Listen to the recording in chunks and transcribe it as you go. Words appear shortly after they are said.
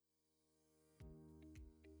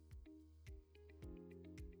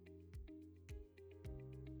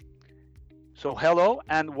So, hello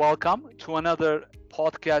and welcome to another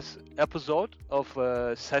podcast episode of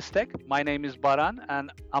SESTEC. My name is Baran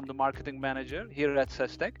and I'm the marketing manager here at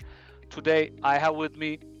SESTEC. Today, I have with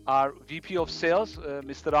me our VP of Sales,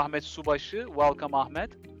 Mr. Ahmet Subaşı. Welcome,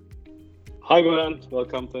 Ahmet. Hi, Baran.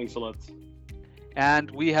 Welcome. Thanks a lot.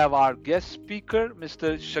 And we have our guest speaker,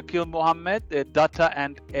 Mr. Shakil Mohammed, a data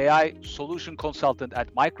and AI solution consultant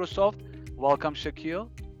at Microsoft. Welcome, Shakil.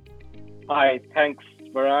 Hi, thanks,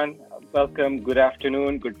 Baran. Welcome. Good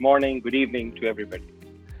afternoon, good morning, good evening to everybody.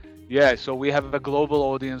 Yeah, so we have a global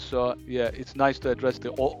audience. So yeah, it's nice to address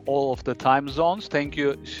all of the time zones. Thank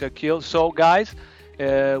you, Shakil. So guys,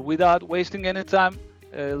 without wasting any time,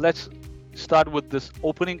 let's start with this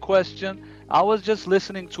opening question. I was just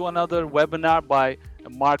listening to another webinar by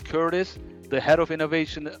Mark Curtis, the head of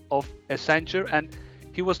innovation of Accenture, and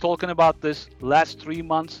he was talking about this last 3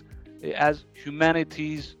 months as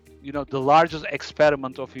humanity's, the largest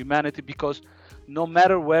experiment of humanity, because no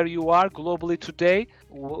matter where you are globally today,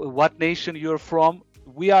 what nation you're from,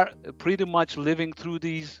 we are pretty much living through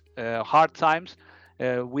these hard times.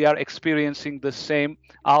 We are experiencing the same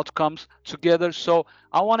outcomes together. So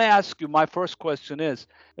I want to ask you, my first question is,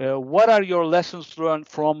 what are your lessons learned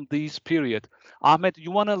from this period? Ahmet,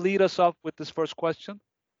 you want to lead us off with this first question?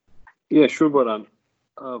 Yeah, sure, Baran.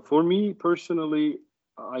 For me personally,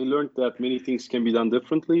 I learned that many things can be done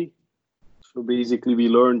differently. So basically, we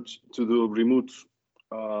learned to do remote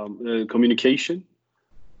communication.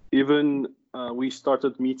 Even we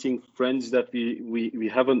started meeting friends that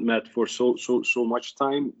we haven't met for so much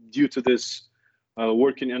time due to this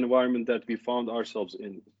working environment that we found ourselves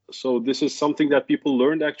in. So this is something that people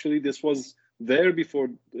learned. Actually, this was there before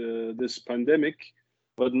this pandemic,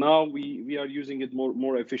 but now we are using it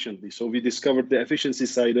more efficiently. So we discovered the efficiency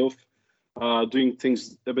side of doing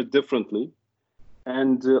things a bit differently.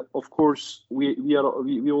 And of course, we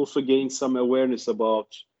also gained some awareness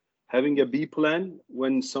about having a B plan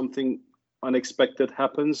when something unexpected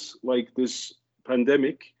happens, like this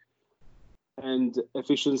pandemic. And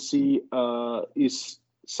efficiency is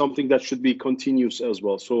something that should be continuous as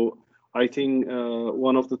well. So I think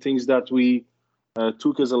one of the things that we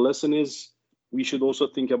took as a lesson is we should also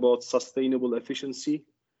think about sustainable efficiency,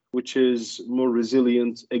 which is more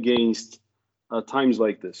resilient against times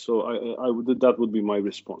like this. So that would be my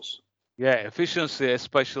response. Yeah, efficiency,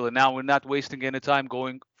 especially now, we're not wasting any time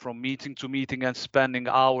going from meeting to meeting and spending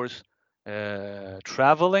hours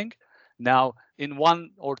traveling. Now, in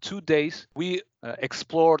 1 or 2 days, we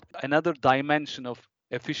explored another dimension of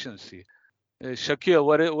efficiency. Shakil,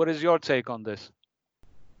 what is your take on this?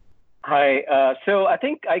 Hi. So I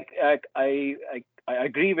think I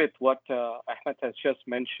agree with what Ahmed has just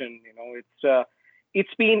mentioned.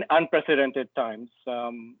 It's been unprecedented times.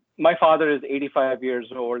 My father is 85 years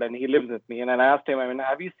old and he lives with me. And I asked him,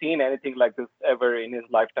 have you seen anything like this ever in his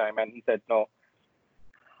lifetime? And he said no.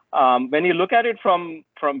 When you look at it from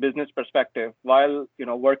business perspective, while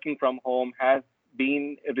working from home has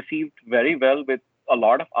been received very well with a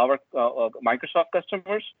lot of our Microsoft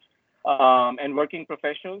customers and working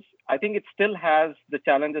professionals, I think it still has the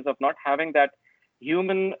challenges of not having that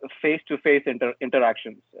human face-to-face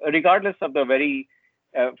interactions, regardless of the very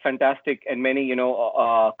fantastic and many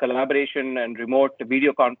collaboration and remote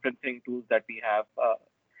video conferencing tools that we have.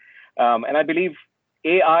 And I believe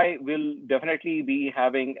AI will definitely be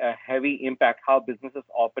having a heavy impact how businesses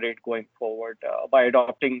operate going forward by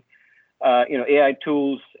adopting AI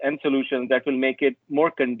tools and solutions that will make it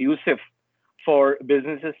more conducive for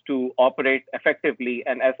businesses to operate effectively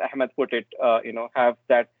and, as Ahmed put it, have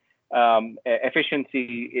that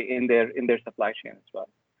efficiency in their supply chain as well.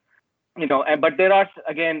 But there are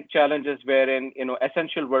again challenges wherein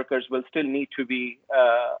essential workers will still need to be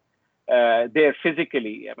there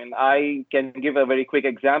physically. I can give a very quick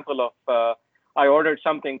example of I ordered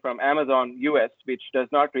something from Amazon US, which does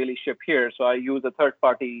not really ship here, so I use a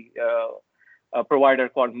third-party provider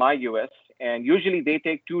called MyUS, and usually they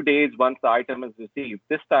take 2 days once the item is received.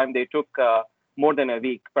 This time they took more than a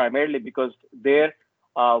week, primarily because their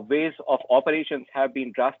ways of operations have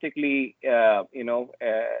been drastically,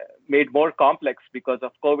 made more complex because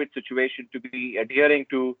of COVID situation to be adhering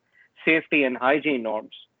to safety and hygiene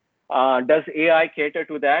norms. Does AI cater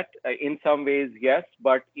to that? In some ways, yes,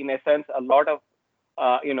 but in a sense, a lot of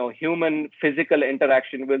human physical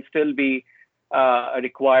interaction will still be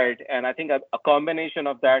required, and I think a combination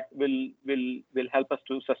of that will help us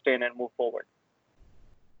to sustain and move forward.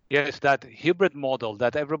 Yes, that hybrid model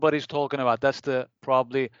that everybody's talking about, that's the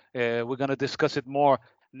probably, we're going to discuss it more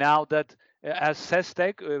now that as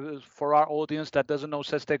SESTEC, for our audience that doesn't know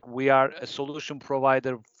SESTEC, we are a solution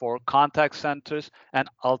provider for contact centers and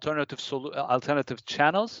alternative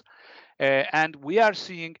channels. and we are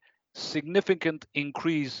seeing significant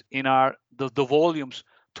increase in the volumes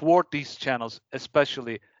toward these channels,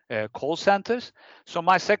 especially call centers. So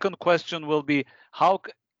my second question will be, how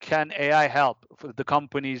can AI help for the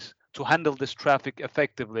companies to handle this traffic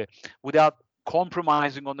effectively without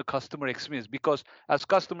compromising on the customer experience? Because as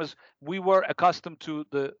customers, we were accustomed to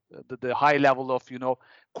the high level of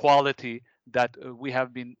quality that we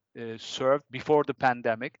have been served before the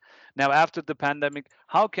pandemic. Now, after the pandemic,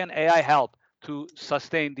 how can AI help to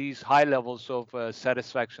sustain these high levels of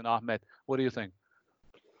satisfaction? Ahmet, what do you think?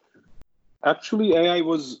 Actually, AI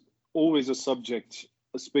was always a subject,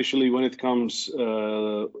 especially when it comes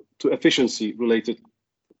to efficiency related,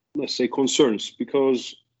 let's say, concerns,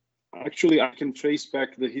 because actually I can trace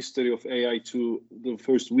back the history of AI to the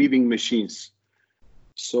first weaving machines.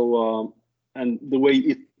 So, and the way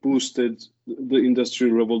it boosted the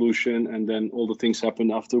industrial revolution, and then all the things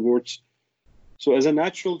happened afterwards. So as a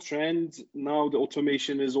natural trend, now the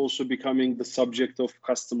automation is also becoming the subject of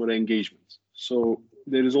customer engagement. So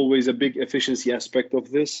there is always a big efficiency aspect of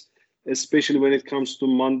this, especially when it comes to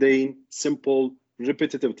mundane, simple,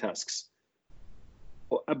 repetitive tasks.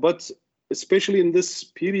 But especially in this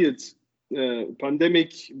period,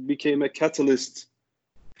 pandemic became a catalyst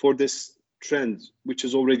for this trend, which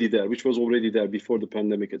was already there before the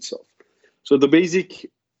pandemic itself. So the basic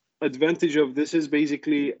advantage of this is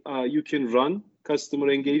basically you can run customer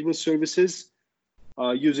engagement services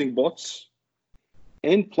using bots,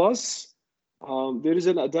 and plus there is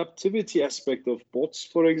an adaptivity aspect of bots.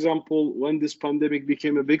 For example, when this pandemic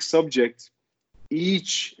became a big subject,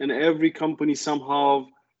 each and every company somehow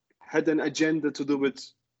had an agenda to do with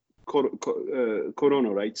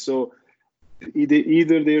corona, right? So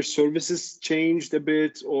either their services changed a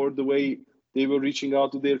bit, or the way they were reaching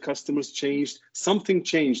out to their customers changed. Something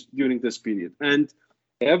changed during this period, and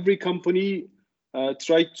every company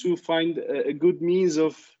tried to find a good means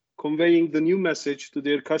of conveying the new message to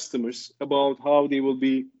their customers about how they will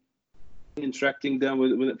be interacting them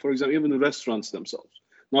with, for example, even the restaurants themselves.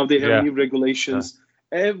 Now they have new regulations.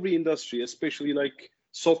 Every industry, especially like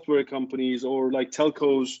software companies or like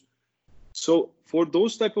telcos. So for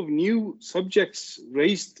those type of new subjects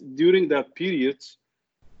raised during that period,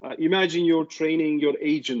 imagine you're training your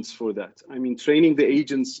agents for that. I mean, training the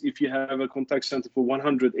agents, if you have a contact center for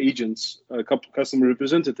 100 agents, a couple customer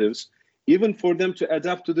representatives, even for them to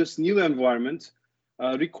adapt to this new environment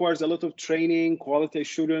requires a lot of training, quality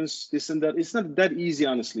assurance, this and that. It's not that easy,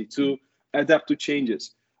 honestly, to adapt to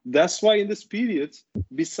changes. That's why in this period,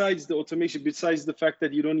 besides the automation, besides the fact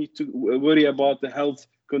that you don't need to worry about the health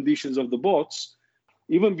conditions of the bots,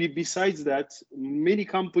 even besides that, many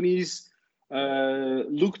companies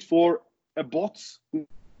looked for a bot who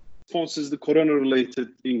responses the corona-related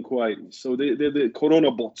inquiries. So the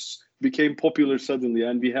corona bots became popular suddenly,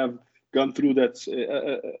 and we have gone through that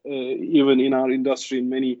even in our industry in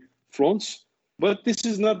many fronts. But this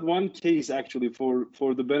is not one case actually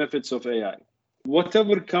for the benefits of AI.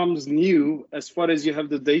 Whatever comes new, as far as you have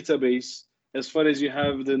the database, as far as you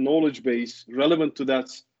have the knowledge base relevant to that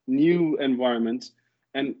new environment,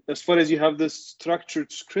 and as far as you have the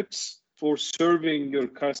structured scripts for serving your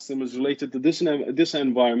customers related to this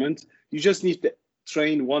environment, you just need to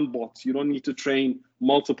train one bot. You don't need to train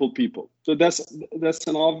multiple people. So that's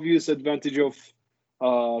an obvious advantage of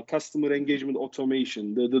customer engagement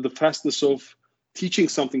automation, the fastness of teaching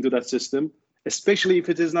something to that system, especially if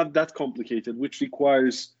it is not that complicated, which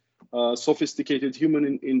requires sophisticated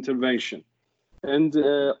human intervention. And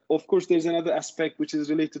of course, there's another aspect which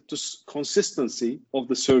is related to consistency of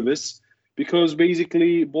the service, because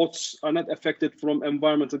basically bots are not affected from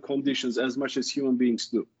environmental conditions as much as human beings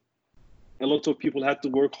do. A lot of people had to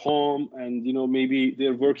work home, and maybe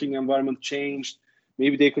their working environment changed.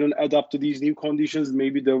 Maybe they couldn't adapt to these new conditions.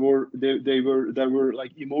 Maybe there were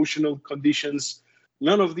like emotional conditions.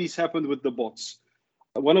 None of these happened with the bots.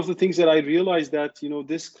 One of the things that I realized that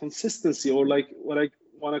this consistency, or like what I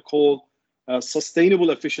want to call sustainable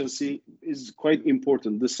efficiency, is quite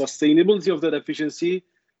important. The sustainability of that efficiency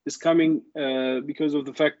is coming because of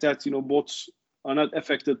the fact that bots are not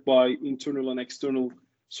affected by internal and external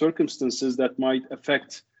circumstances that might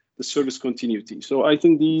affect the service continuity. So I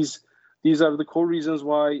think these are the core reasons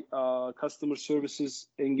why customer services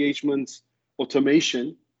engagement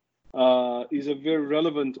automation is a very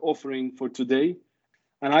relevant offering for today.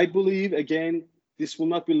 And I believe, again, this will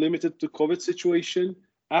not be limited to COVID situation.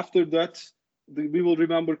 After that, we will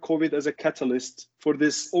remember COVID as a catalyst for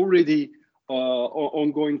this already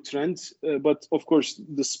ongoing trend. But of course,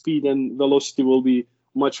 the speed and velocity will be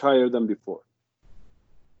much higher than before.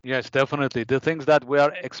 Yes, definitely. The things that we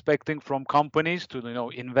are expecting from companies to,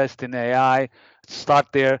 invest in AI,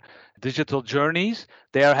 start their digital journeys,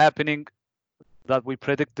 they are happening that we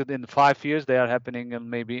predicted in 5 years. They are happening in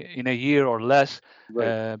maybe in a year or less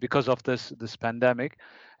Right. because of this pandemic.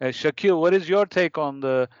 Shakil, what is your take on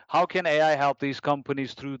the how can AI help these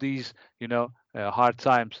companies through these hard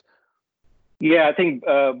times? Yeah, I think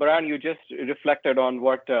Baran, you just reflected on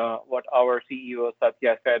what our CEO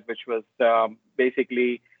Satya said, which was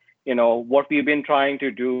basically, what we've been trying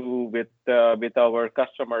to do with our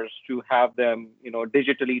customers to have them,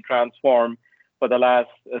 digitally transform for the last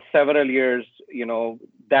several years.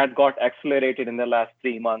 That got accelerated in the last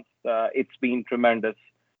 3 months. It's been tremendous.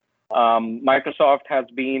 Microsoft has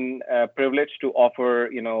been privileged to offer,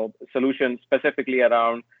 solutions specifically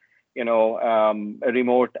around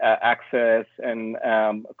remote access and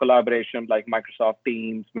collaboration like Microsoft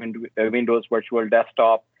Teams, Windows Virtual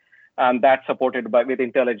Desktop, and that's supported with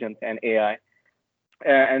intelligence and AI.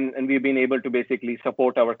 And we've been able to basically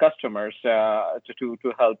support our customers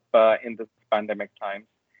to help in this pandemic times.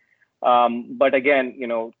 But again,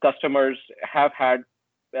 customers have had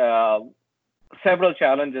several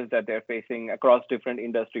challenges that they're facing across different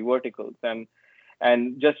industry verticals,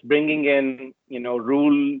 and just bringing in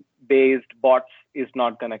rule-based bots is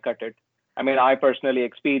not going to cut it. I mean, I personally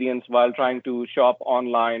experienced while trying to shop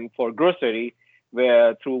online for grocery,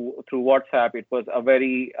 where through WhatsApp, it was a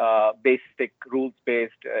very basic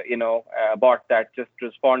rules-based bot that just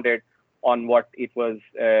responded on what it was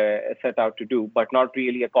set out to do, but not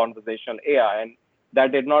really a conversational AI. And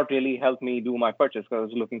that did not really help me do my purchase because I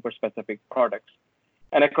was looking for specific products.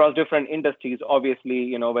 And across different industries,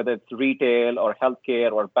 obviously, whether it's retail or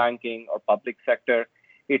healthcare or banking or public sector,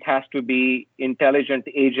 it has to be intelligent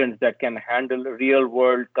agents that can handle real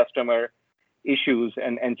world customer issues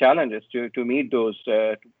and challenges to meet those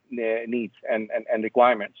needs and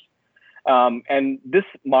requirements. And this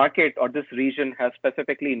market or this region has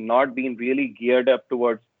specifically not been really geared up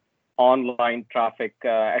towards online traffic.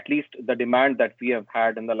 At least the demand that we have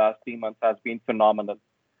had in the last 3 months has been phenomenal,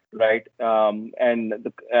 right?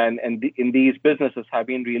 In these businesses have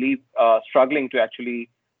been really struggling to actually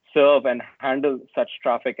serve and handle such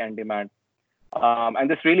traffic and demand. And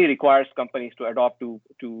this really requires companies to adopt to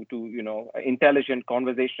intelligent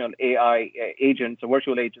conversational AI agents or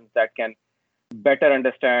virtual agents that can better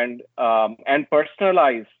understand and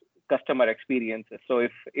personalize customer experiences. So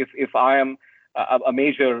if I am a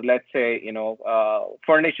major, let's say,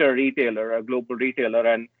 furniture retailer, a global retailer,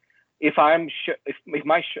 and if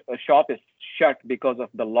my shop is shut because of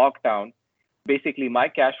the lockdown, basically my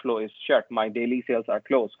cash flow is shut. My daily sales are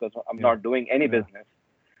closed because I'm not doing any business.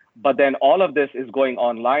 But then all of this is going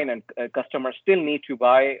online, and customers still need to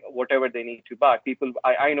buy whatever they need to buy.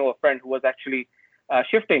 I know a friend who was actually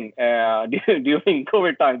shifting during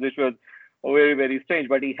COVID times, which was very, very strange,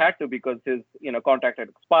 but he had to because his contract had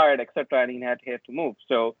expired, etc., and he had to move.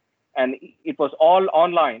 So, and it was all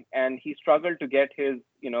online, and he struggled to get his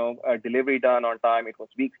delivery done on time. It was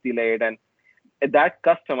weeks delayed, and that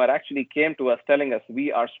customer actually came to us telling us,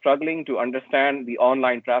 we are struggling to understand the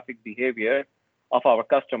online traffic behavior of our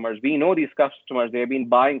customers. We know these customers, they've been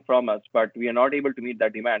buying from us, but we are not able to meet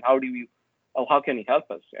that demand. How can you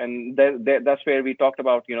help us? And that's where we talked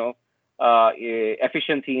about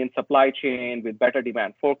efficiency in supply chain with better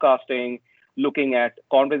demand forecasting, looking at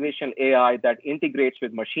conversational AI that integrates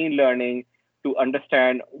with machine learning to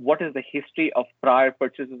understand what is the history of prior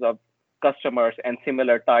purchases of customers and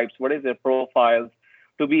similar types, what is their profiles,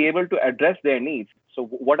 to be able to address their needs. So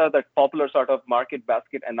what are the popular sort of market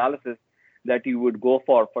basket analysis that you would go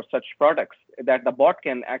for such products that the bot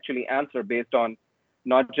can actually answer based on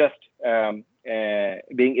not just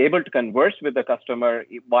being able to converse with the customer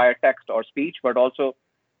via text or speech, but also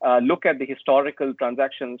look at the historical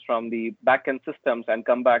transactions from the backend systems and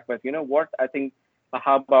come back with, what I think,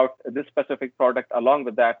 how about this specific product along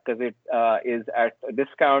with that, because it is at a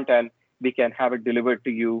discount and we can have it delivered to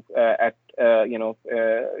you at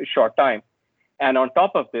short time. And on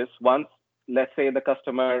top of this, once let's say the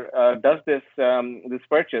customer does this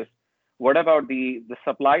purchase, what about the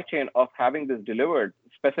supply chain of having this delivered,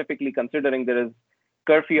 specifically considering there is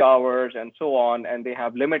curfew hours and so on, and they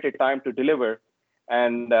have limited time to deliver?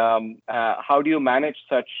 And how do you manage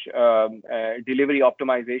such delivery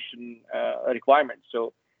optimization requirements?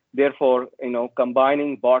 So therefore,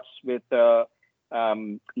 combining bots with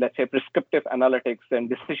let's say prescriptive analytics and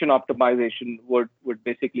decision optimization would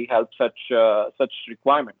basically help such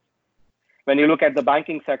requirements. When you look at the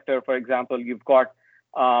banking sector, for example, you've got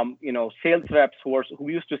sales reps who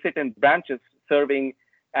used to sit in branches serving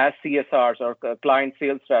as CSRs or client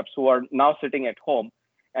sales reps who are now sitting at home.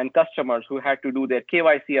 and customers who had to do their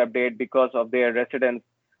KYC update because of their residence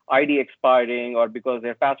ID expiring or because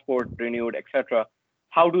their passport renewed, etc.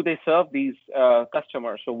 How do they serve these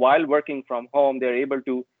customers? So while working from home, they're able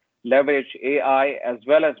to leverage AI as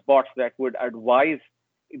well as bots that would advise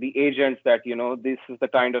the agents that, this is the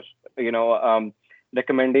kind of,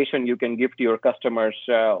 recommendation you can give to your customers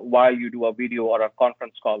while you do a video or a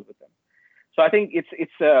conference call with them. So I think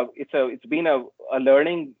it's been a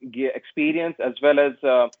learning experience as well as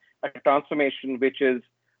a transformation which is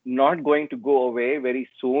not going to go away very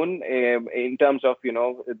soon in terms of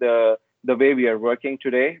the way we are working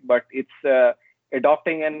today, but it's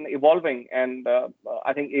adopting and evolving. And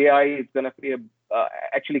I think AI is going to play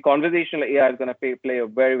actually conversational AI is going to play a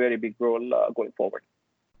very, very big role going forward.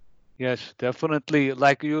 Yes, definitely.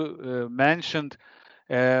 Like you mentioned,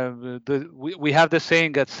 we have the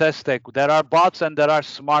saying at SESTEC, there are bots and there are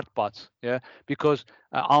smart bots. Yeah, because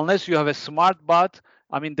unless you have a smart bot,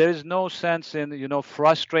 I mean, there is no sense in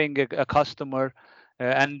frustrating a customer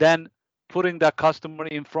and then putting that customer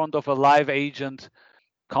in front of a live agent.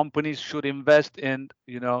 Companies should invest in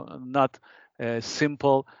not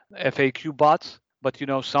simple FAQ bots, but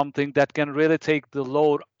something that can really take the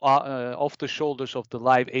load off the shoulders of the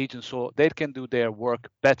live agent so they can do their work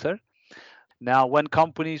better. Now, when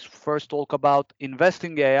companies first talk about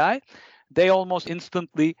investing in AI, they almost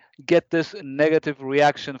instantly get this negative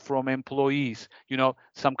reaction from employees,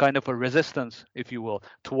 some kind of a resistance, if you will,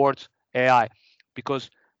 towards AI,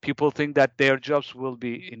 because people think that their jobs will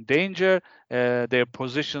be in danger, their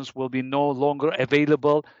positions will be no longer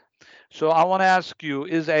available. So I want to ask you,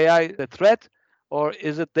 is AI a threat, or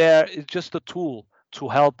is it it's just a tool to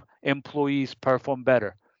help employees perform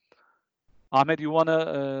better? Ahmed, you want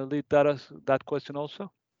to lead that question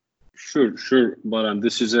also? Sure. But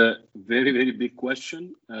this is a very, very big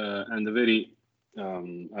question and a very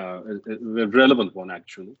relevant one,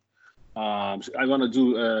 actually. So I want to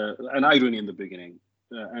do an irony in the beginning.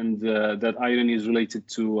 And that irony is related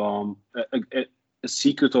to a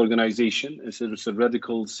secret organization. It's a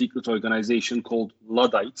radical secret organization called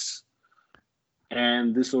Luddites.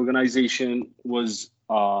 And this organization was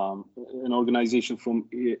an organization from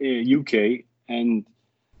UK, and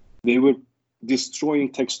they were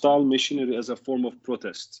destroying textile machinery as a form of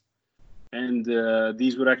protest. And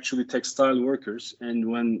these were actually textile workers.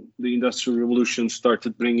 And when the Industrial Revolution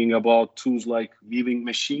started bringing about tools like weaving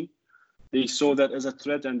machine, they saw that as a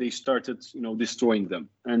threat and they started, destroying them.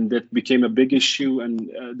 And that became a big issue.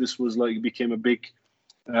 And this was became a big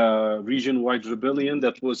region-wide rebellion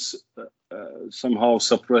that was somehow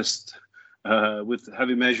suppressed with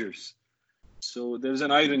heavy measures. So there's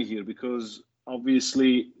an irony here, because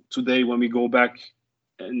obviously today when we go back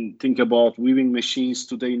and think about weaving machines,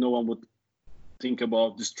 today no one would think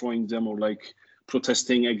about destroying them or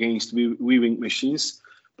protesting against weaving machines.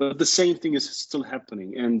 But the same thing is still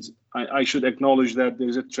happening. And I should acknowledge that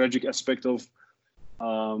there's a tragic aspect of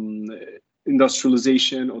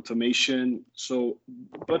industrialization, automation.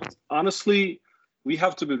 But honestly, we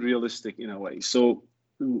have to be realistic in a way. So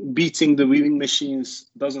beating the weaving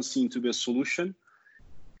machines doesn't seem to be a solution.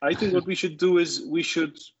 I think what we should do is we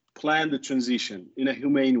should plan the transition in a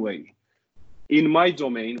humane way. In my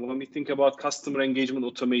domain, when we think about customer engagement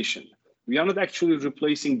automation, we are not actually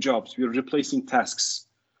replacing jobs, we are replacing tasks.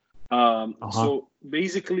 So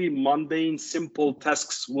basically, mundane, simple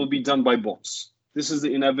tasks will be done by bots. This is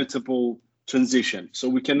the inevitable transition. So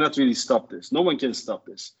we cannot really stop this. No one can stop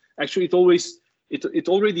this. Actually, it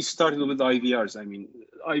already started with IVRs. I mean,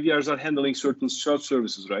 IVRs are handling certain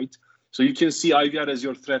services, right? So you can see IVR as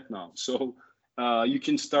your threat now. So you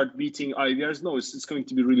can start beating IVRs. No, it's going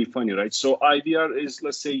to be really funny, right? So IVR is,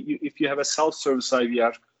 let's say, if you have a self-service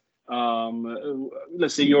IVR,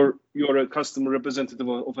 let's say you're a customer representative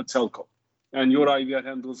of a telco, and your IVR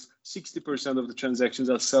handles 60% of the transactions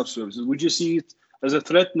as self-services. Would you see it as a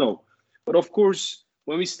threat? No. But of course,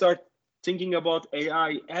 when we start thinking about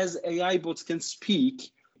AI, as AI bots can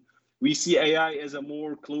speak, we see AI as a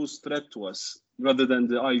more close threat to us rather than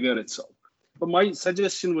the IVR itself. But my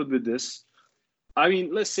suggestion would be this. I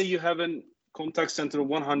mean, let's say you have a contact center of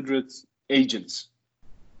 100 agents.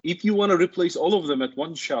 If you want to replace all of them at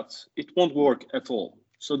one shot, it won't work at all.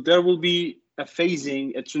 So there will be a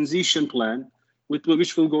phasing, a transition plan,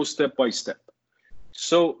 which will go step by step.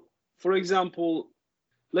 So, for example,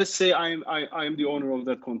 let's say I am the owner of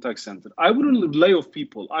that contact center. I wouldn't lay off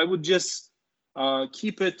people. I would just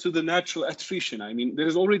keep it to the natural attrition. I mean, there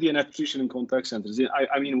is already an attrition in contact centers.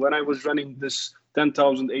 I mean, when I was running this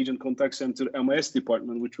 10,000 agent contact center MIS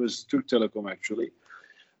department, which was Türk Telekom actually,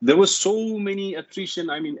 there was so many attrition.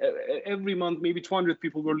 I mean, every month, maybe 200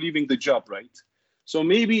 people were leaving the job, right? So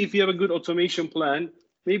maybe if you have a good automation plan,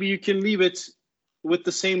 maybe you can leave it with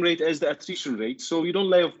the same rate as the attrition rate, so you don't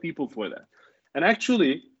lay off people for that. And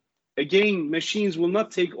actually, again, machines will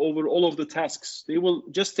not take over all of the tasks. They will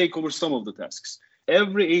just take over some of the tasks.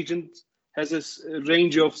 Every agent has a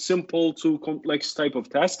range of simple to complex type of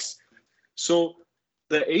tasks. So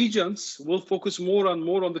the agents will focus more and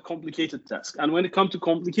more on the complicated tasks. And when it comes to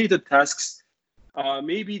complicated tasks,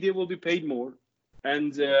 maybe they will be paid more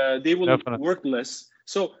and they will work less.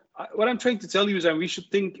 So what I'm trying to tell you is that we should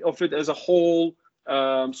think of it as a whole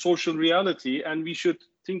social reality, and we should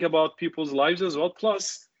think about people's lives as well.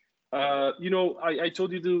 Plus, I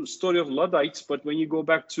told you the story of Luddites, but when you go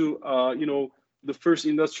back to, the first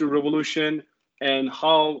industrial revolution and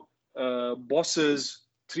how bosses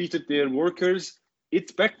treated their workers,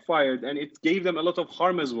 it backfired and it gave them a lot of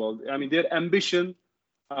harm as well. I mean, their ambition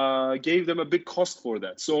gave them a big cost for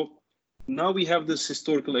that. So now we have this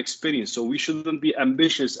historical experience. So we shouldn't be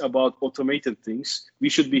ambitious about automated things. We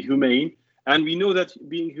should be humane. And we know that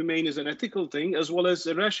being humane is an ethical thing as well as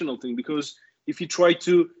a rational thing, because if you try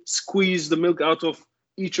to squeeze the milk out of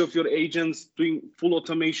each of your agents doing full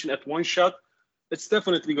automation at one shot, it's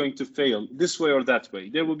definitely going to fail this way or that way.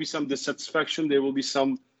 There will be some dissatisfaction. There will be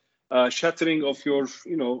some shattering of your,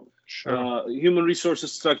 human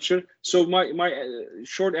resources structure. So my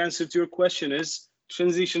short answer to your question is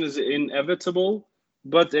transition is inevitable,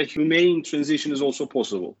 but a humane transition is also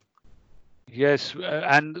possible. Yes,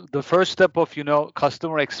 and the first step of,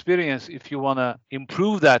 customer experience, if you want to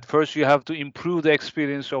improve that, first you have to improve the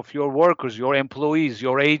experience of your workers, your employees,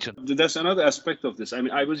 your agents. That's another aspect of this. I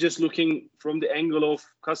mean, I was just looking from the angle of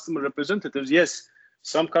customer representatives. Yes,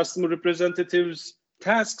 some customer representatives'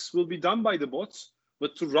 tasks will be done by the bots,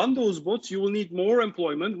 but to run those bots, you will need more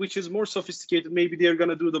employment, which is more sophisticated. Maybe they're going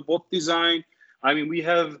to do the bot design. I mean, we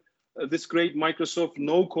have this great Microsoft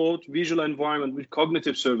no-code visual environment with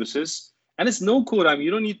cognitive services. And it's no code. I mean, you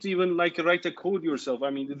don't need to even write a code yourself. I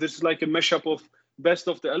mean, there's like a mashup of best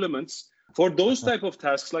of the elements for those type of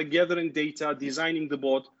tasks, like gathering data, designing the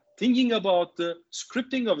bot, thinking about the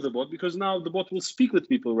scripting of the bot, because now the bot will speak with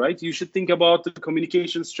people, right? You should think about the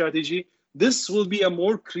communication strategy. This will be a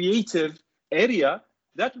more creative area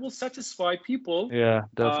that will satisfy people. Yeah,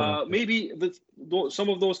 definitely. Maybe some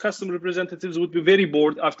of those customer representatives would be very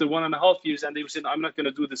bored after 1.5 years, and they would say, I'm not going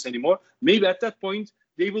to do this anymore. Maybe at that point,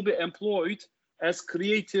 they will be employed as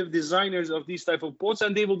creative designers of these type of bots,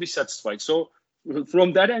 and they will be satisfied. So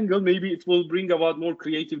from that angle, maybe it will bring about more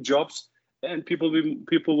creative jobs, and people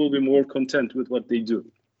will be more content with what they do.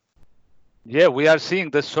 Yeah, we are seeing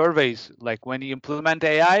the surveys, like when you implement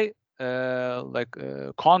AI,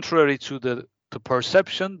 contrary to the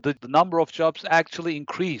perception, the number of jobs actually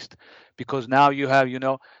increased, because now you have,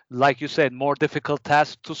 like you said, more difficult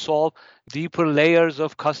tasks to solve, deeper layers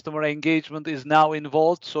of customer engagement is now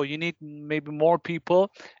involved. So you need maybe more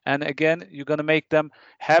people. And again, you're going to make them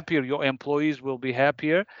happier. Your employees will be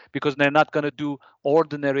happier because they're not going to do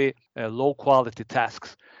ordinary low quality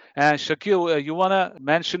tasks. And Shakil, you want to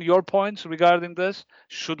mention your points regarding this?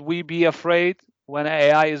 Should we be afraid when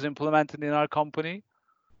AI is implemented in our company?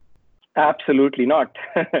 Absolutely not.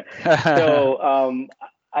 So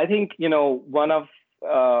I think, one of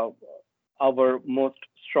our most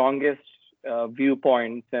strongest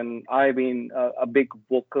viewpoints, and I've been a big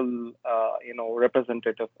vocal,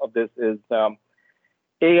 representative of this, is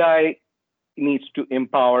AI needs to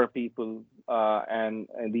empower people and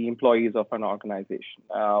the employees of an organization.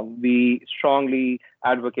 We strongly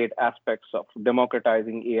advocate aspects of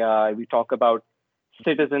democratizing AI. We talk about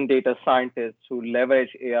citizen data scientists who leverage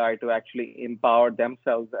AI to actually empower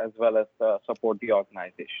themselves as well as support the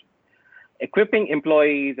organization. Equipping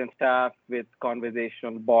employees and staff with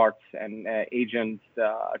conversational bots and agents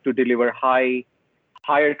to deliver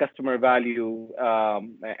higher customer value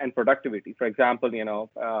and productivity. For example,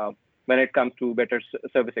 when it comes to better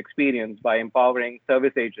service experience, by empowering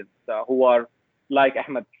service agents who are, like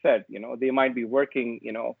Ahmed said, they might be working,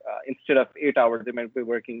 instead of 8 hours, they might be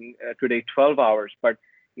working today 12 hours. But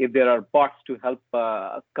if there are bots to help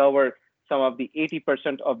cover some of the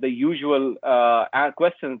 80% of the usual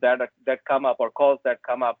questions that come up, or calls that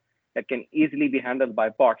come up, that can easily be handled by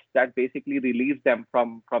bots, that basically relieves them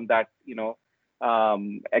from that,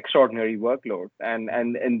 extraordinary workload.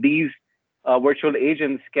 And these virtual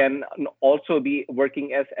agents can also be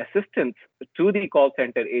working as assistants to the call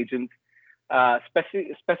center agents,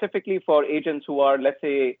 specifically for agents who are, let's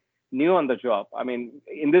say, new on the job. I mean,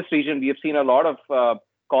 in this region, we have seen a lot of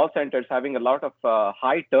call centers having a lot of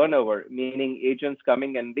high turnover, meaning agents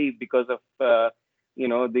coming and leave because of the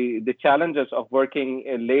challenges of working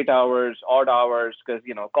in late hours, odd hours, because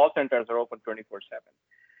call centers are open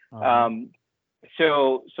 24/7.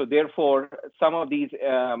 So therefore, some of these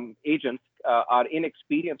agents are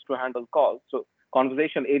inexperienced to handle calls. So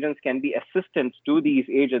conversational agents can be assistants to these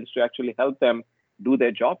agents to actually help them do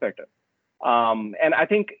their job better. And I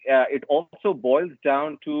think it also boils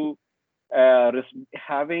down to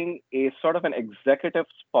having a sort of an executive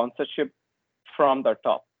sponsorship from the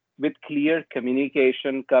top, with clear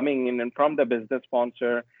communication coming in and from the business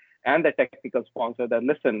sponsor and the technical sponsor that,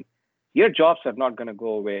 listen, your jobs are not going to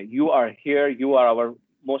go away. You are here. You are our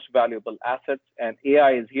most valuable assets, and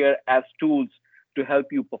AI is here as tools to help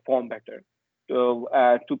you perform better,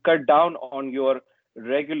 to cut down on your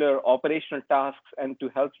regular operational tasks, and to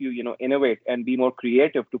help you, innovate and be more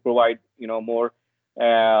creative to provide, more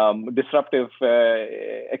disruptive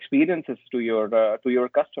experiences to your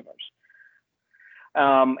customers.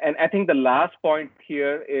 And I think the last point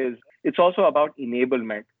here is it's also about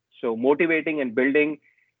enablement. So motivating and building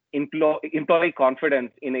employee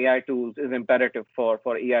confidence in AI tools is imperative for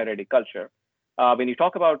AI-ready culture. When you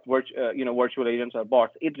talk about virtual agents or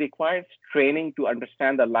bots, it requires training to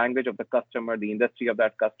understand the language of the customer, the industry of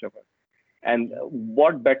that customer. And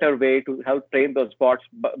what better way to help train those bots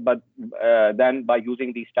but than by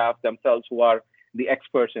using the staff themselves who are the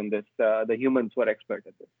experts in this, the humans who are expert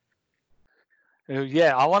at this.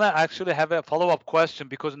 Yeah, I want to actually have a follow-up question,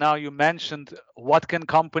 because now you mentioned what can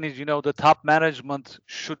companies, the top management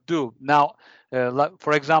should do. Now,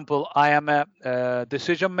 for example, I am a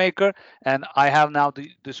decision maker, and I have now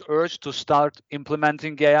this urge to start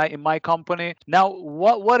implementing AI in my company. Now,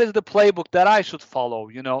 what is the playbook that I should follow?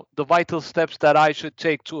 The vital steps that I should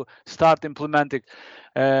take to start implementing.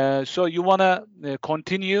 So you want to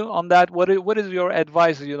continue on that? What is your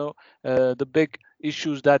advice? The big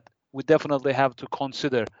issues that we definitely have to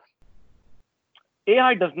consider.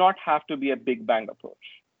 AI does not have to be a big bang approach.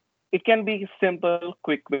 It can be simple,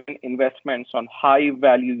 quick win investments on high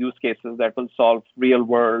value use cases that will solve real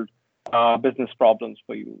world business problems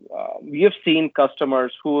for you. We have seen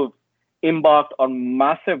customers who have embarked on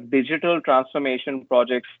massive digital transformation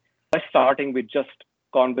projects by starting with just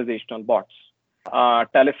conversational bots.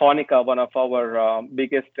 Telefonica, one of our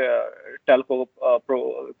biggest telco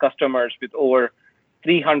customers with over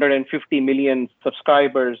 350 million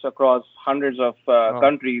subscribers across hundreds of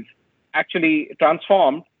countries, actually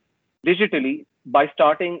transformed digitally by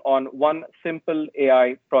starting on one simple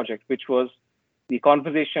AI project, which was the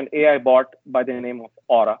conversation AI bot by the name of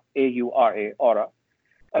Aura, A-U-R-A, Aura.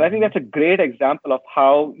 And I think that's a great example of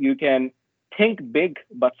how you can think big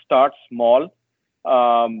but start small,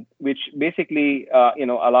 which basically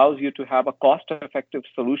allows you to have a cost-effective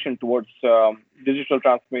solution towards digital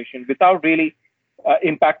transformation without really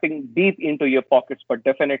impacting deep into your pockets, but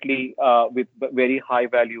definitely with very high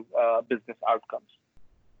value business outcomes.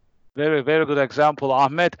 Very, very good example,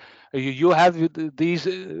 Ahmet. You have these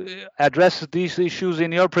addressed these issues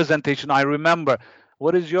in your presentation, I remember.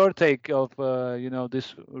 What is your take of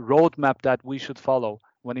this roadmap that we should follow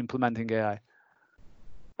when implementing AI?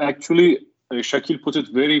 Actually, Shakil put it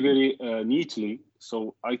very, very neatly.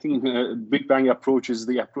 So I think Big Bang approach is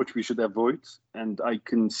the approach we should avoid, and I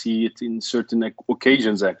can see it in certain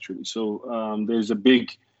occasions actually. So there's a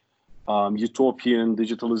big utopian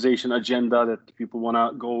digitalization agenda that people want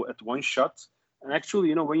to go at one shot. And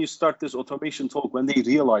actually, when you start this automation talk, when they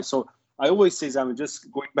realize, so I always say, Zaman,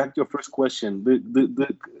 just going back to your first question,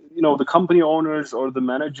 the company owners or the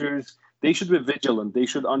managers, they should be vigilant. They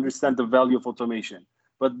should understand the value of automation.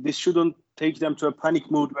 But this shouldn't take them to a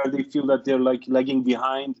panic mode where they feel that they're like lagging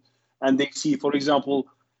behind. And they see, for example,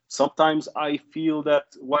 sometimes I feel that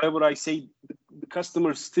whatever I say, the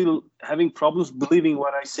customer is still having problems believing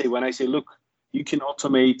what I say. When I say, look, you can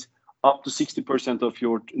automate up to 60% of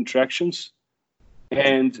your interactions,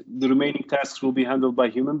 and the remaining tasks will be handled by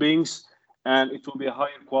human beings, and it will be a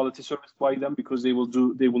higher quality service by them because they will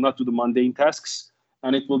not do the mundane tasks,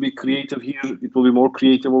 and it will be creative here. It will be more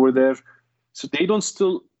creative over there. So they don't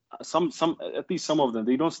still, at least some of them,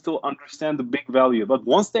 they don't still understand the big value. But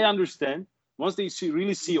once they understand, once they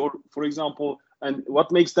really see, or for example, and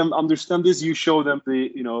what makes them understand this, you show them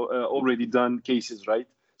the already done cases, right?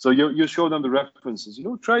 So you show them the references.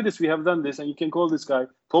 Try this. We have done this, and you can call this guy,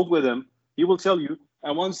 talk with him. He will tell you.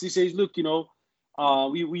 And once he says, look,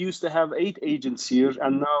 we used to have 8 agents here,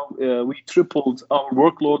 and now we tripled our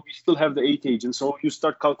workload. We still have the 8 agents. So you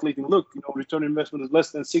start calculating. Look, return on investment is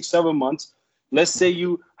less than 6-7 months. Let's say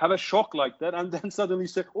you have a shock like that, and then suddenly you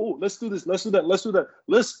say, "Oh, let's do this, let's do that, let's do that,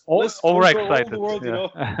 let's overexcited, all the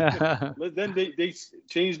world." Then they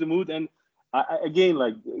change the mood, and again,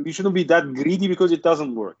 like we shouldn't be that greedy because it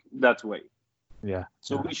doesn't work that way. Yeah.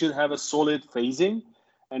 So we should have a solid phasing,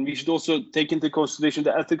 and we should also take into consideration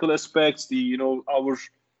the ethical aspects, our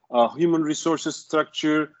human resources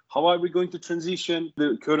structure. How are we going to transition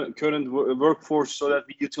the current workforce so that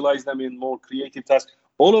we utilize them in more creative tasks?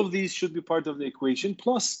 All of these should be part of the equation.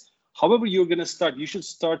 Plus, however you're going to start, you should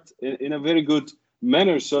start in a very good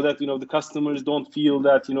manner so that the customers don't feel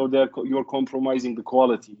that you're compromising the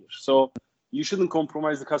quality. So you shouldn't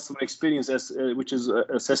compromise the customer experience, which is a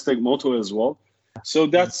SESTEC motto as well. So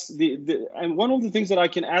that's and one of the things that I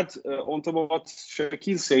can add on top of what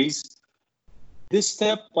Shakil says, this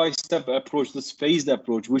step-by-step approach, this phased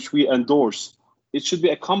approach, which we endorse, it should be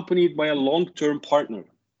accompanied by a long-term partner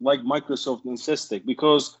like Microsoft and SESTEC.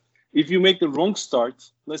 Because if you make the wrong start,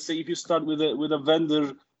 let's say if you start with a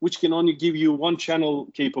vendor which can only give you one channel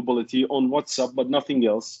capability on WhatsApp but nothing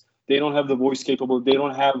else, they don't have the voice capability, they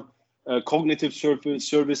don't have cognitive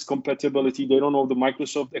service compatibility, they don't know the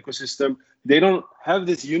Microsoft ecosystem, they don't have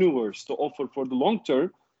this universe to offer for the long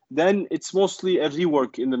term, then it's mostly a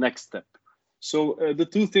rework in the next step. So the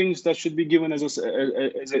two things that should be given as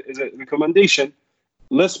a recommendation: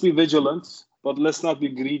 let's be vigilant, but let's not be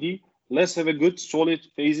greedy. Let's have a good, solid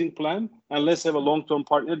phasing plan, and let's have a long-term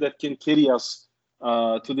partner that can carry us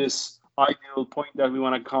to this ideal point that we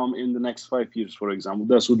want to come in the next 5 years, for example.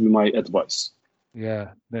 That would be my advice.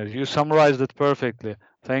 Yeah, you summarized it perfectly.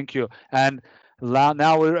 Thank you. And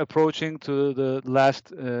now we're approaching to the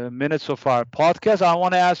last minutes of our podcast. I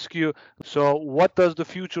want to ask you, so what does the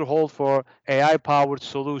future hold for AI-powered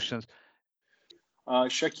solutions?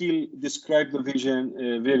 Shakil described the vision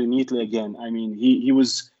very neatly again. I mean, he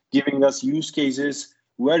was giving us use cases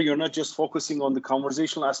where you're not just focusing on the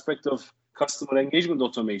conversational aspect of customer engagement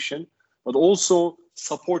automation, but also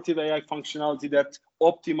supportive AI functionality that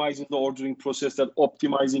optimizing the ordering process, that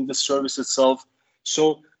optimizing the service itself.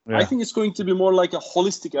 So yeah. I think it's going to be more like a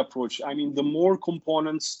holistic approach. I mean, the more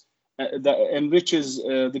components that enriches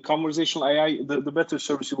the conversational AI, the better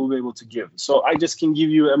service you will be able to give. So I just can give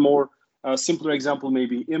you a more simpler example,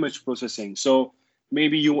 maybe image processing. So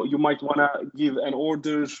maybe you might want to give an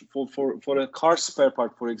order for a car spare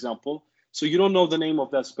part, for example. So you don't know the name of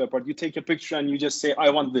that spare part. You take a picture and you just say, I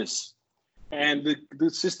want this. And the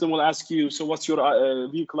system will ask you, so what's your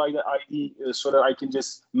vehicle ID so that I can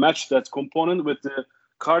just match that component with the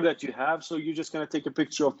car that you have. So you're just going to take a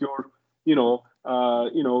picture of your, we call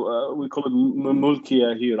it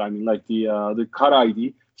Mulkia here. I mean, like the car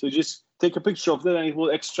ID. So just take a picture of that and it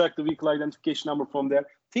will extract the vehicle identification number from there.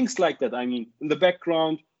 Things like that. I mean, in the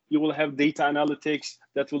background, you will have data analytics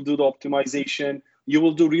that will do the optimization. You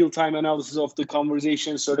will do real-time analysis of the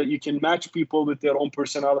conversation so that you can match people with their own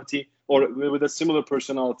personality or with a similar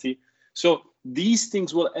personality. So these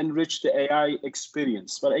things will enrich the AI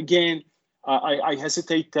experience. But again, I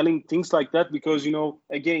hesitate telling things like that because,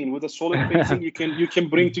 again, with a solid phasing, you can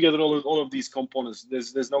bring together all of these components.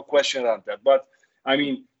 There's no question around that. But I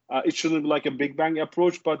mean, it shouldn't be like a big bang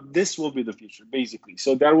approach, but this will be the future, basically.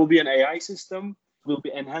 So there will be an AI system, will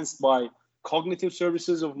be enhanced by cognitive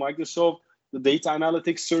services of Microsoft, the data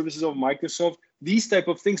analytics services of Microsoft. These type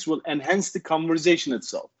of things will enhance the conversation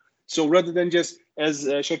itself. So rather than just, as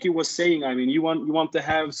Shakil was saying, I mean, you want to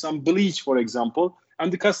have some bleach, for example,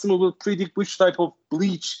 and the customer will predict which type of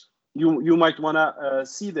bleach you might want to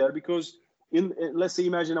see there, because let's say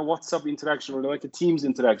imagine a WhatsApp interaction or like a Teams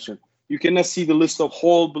interaction. You cannot see the list of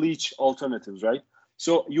whole bleach alternatives, right?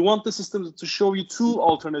 So you want the system to show you two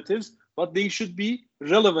alternatives, but they should be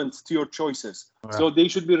relevant to your choices. Right. So they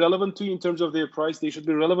should be relevant to you in terms of their price. They should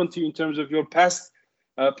be relevant to you in terms of your past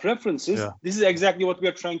preferences. Yeah. This is exactly what we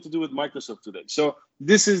are trying to do with Microsoft today. So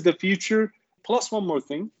this is the future. Plus one more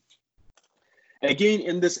thing. Again,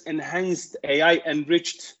 in this enhanced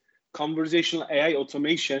AI-enriched conversational AI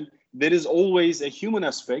automation, there is always a human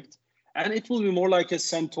aspect, and it will be more like a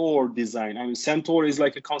Centaur design. I mean, Centaur is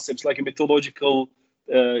like a concept, it's like a mythological,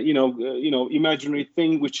 imaginary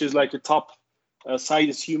thing, which is like a top side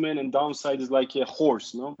is human and downside is like a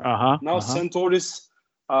horse. No. Now Centaur is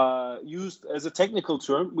used as a technical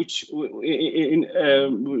term, which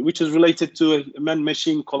is related to a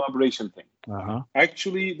man-machine collaboration thing.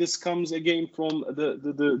 Actually, this comes again from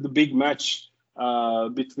the big match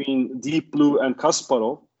between Deep Blue and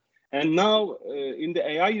Kasparov. And now in the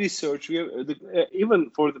AI research, we have even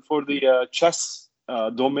for the chess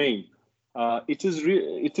domain,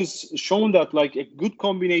 it is shown that like a good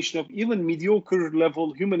combination of even mediocre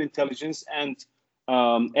level human intelligence and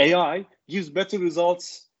AI gives better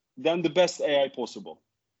results than the best AI possible.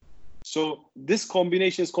 So this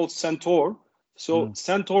combination is called Centaur. So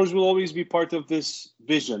Centaurs will always be part of this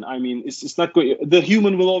vision. I mean, it's not going. The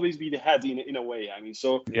human will always be the head in a way. I mean,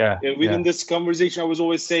 so within this conversation, I was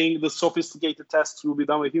always saying the sophisticated tasks will be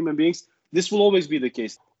done with human beings. This will always be the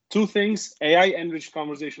case. Two things: AI enriched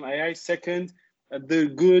conversational AI. Second,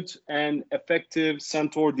 the good and effective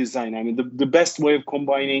Centaur design. I mean, the best way of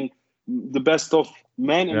combining the best of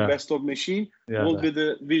man and best of machine will be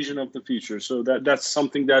the vision of the future. So that's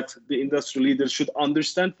something that the industry leaders should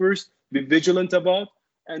understand first, be vigilant about,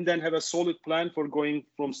 and then have a solid plan for going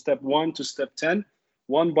from step 1 to step 10,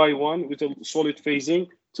 one by one, with a solid phasing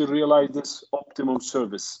to realize this optimum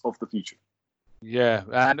service of the future. Yeah,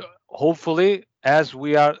 and hopefully, as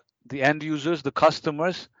we are the end users, the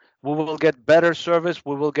customers, we will get better service,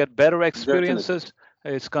 we will get better experiences.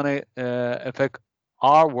 Definitely. It's going to affect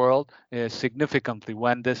our world significantly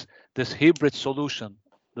when this hybrid solution,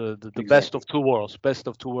 the exactly. best of two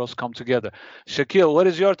worlds come together. Shakil, what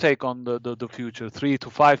is your take on the future, 3 to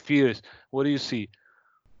 5 years? What do you see?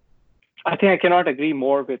 I think I cannot agree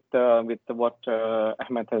more with what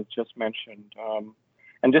Ahmed has just mentioned.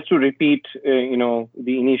 And just to repeat, the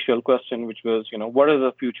initial question, which was, what does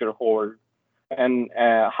the future hold, and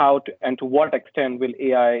to what extent will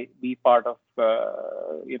AI be part of,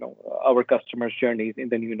 our customers' journeys in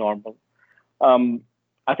the new normal?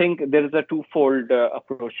 I think there is a twofold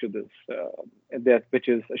approach to this, which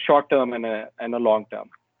is a short term and a long term.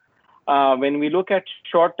 When we look at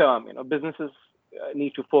short term, businesses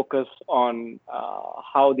need to focus on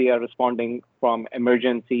how they are responding from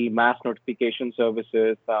emergency mass notification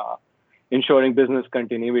services, ensuring business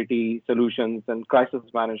continuity solutions and crisis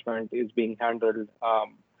management is being handled.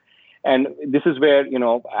 And this is where,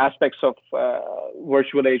 aspects of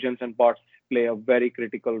virtual agents and bots play a very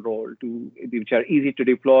critical role, which are easy to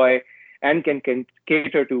deploy and can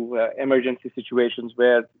cater to emergency situations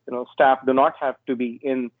where, staff do not have to be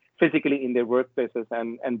physically in their workplaces,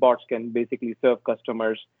 and bots can basically serve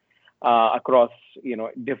customers across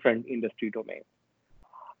different industry domains.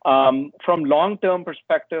 From long-term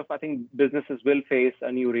perspective, I think businesses will face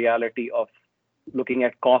a new reality of looking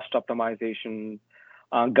at cost optimization,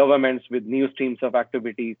 governments with new streams of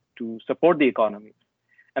activity to support the economy.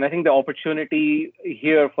 And I think the opportunity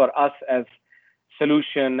here for us as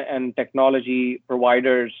solution and technology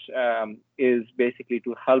providers is basically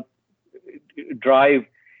to help drive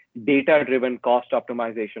data-driven cost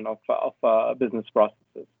optimization of business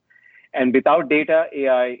processes. And without data,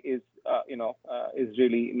 AI is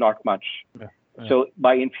really not much. Yeah. So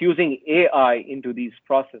by infusing AI into these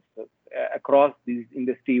processes across these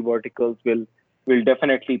industry verticals will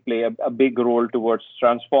definitely play a big role towards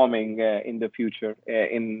transforming in the future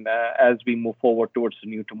as we move forward towards the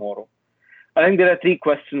new tomorrow. I think there are 3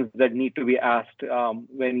 questions that need to be asked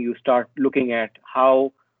when you start looking at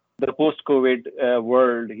how the post-COVID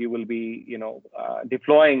world you will be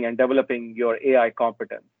deploying and developing your AI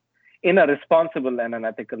competence in a responsible and an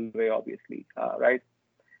ethical way, obviously, right?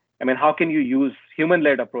 I mean, how can you use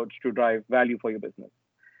human-led approach to drive value for your business?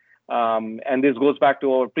 And this goes back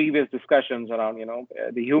to our previous discussions around,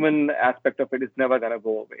 the human aspect of it is never going to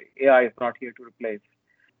go away. AI is not here to replace.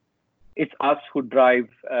 It's us who drive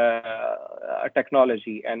a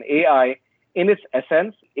technology. And AI, in its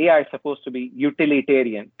essence, AI is supposed to be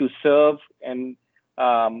utilitarian, to serve and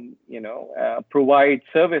provide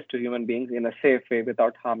service to human beings in a safe way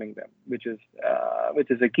without harming them, which is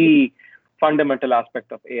a key fundamental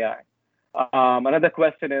aspect of AI. Another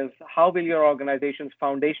question is, how will your organization's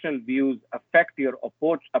foundational views affect your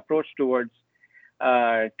approach towards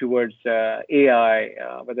AI,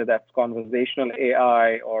 whether that's conversational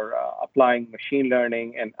AI or applying machine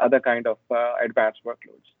learning and other kind of advanced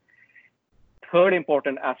workloads? Third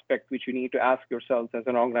important aspect which you need to ask yourselves as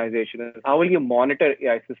an organization is, how will you monitor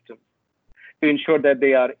AI systems to ensure that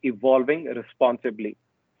they are evolving responsibly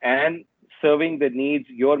and serving the needs,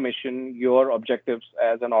 your mission, your objectives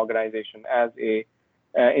as an organization, as a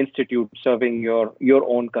institute serving your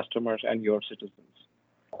own customers and your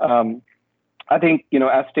citizens. I think,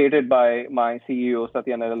 as stated by my CEO,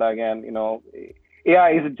 Satya Nadella, again,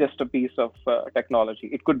 AI isn't just a piece of technology.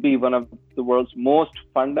 It could be one of the world's most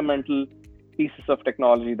fundamental pieces of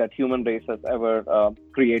technology that human race has ever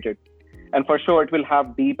created. And for sure, it will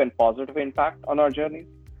have deep and positive impact on our journeys,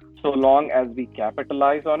 so long as we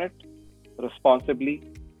capitalize on it responsibly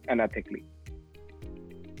and ethically.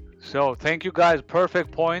 So thank you guys.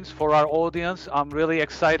 Perfect points for our audience. I'm really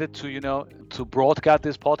excited to broadcast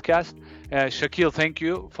this podcast. Shakil, thank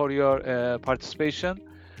you for your participation.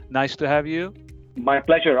 Nice to have you. My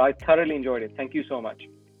pleasure. I thoroughly enjoyed it. Thank you so much.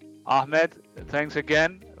 Ahmed, thanks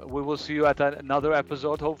again. We will see you at another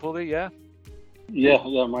episode, hopefully. Yeah,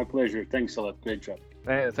 my pleasure. Thanks a lot. Great job.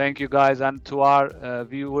 Thank you, guys. And to our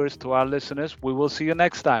viewers, to our listeners, we will see you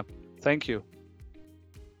next time. Thank you.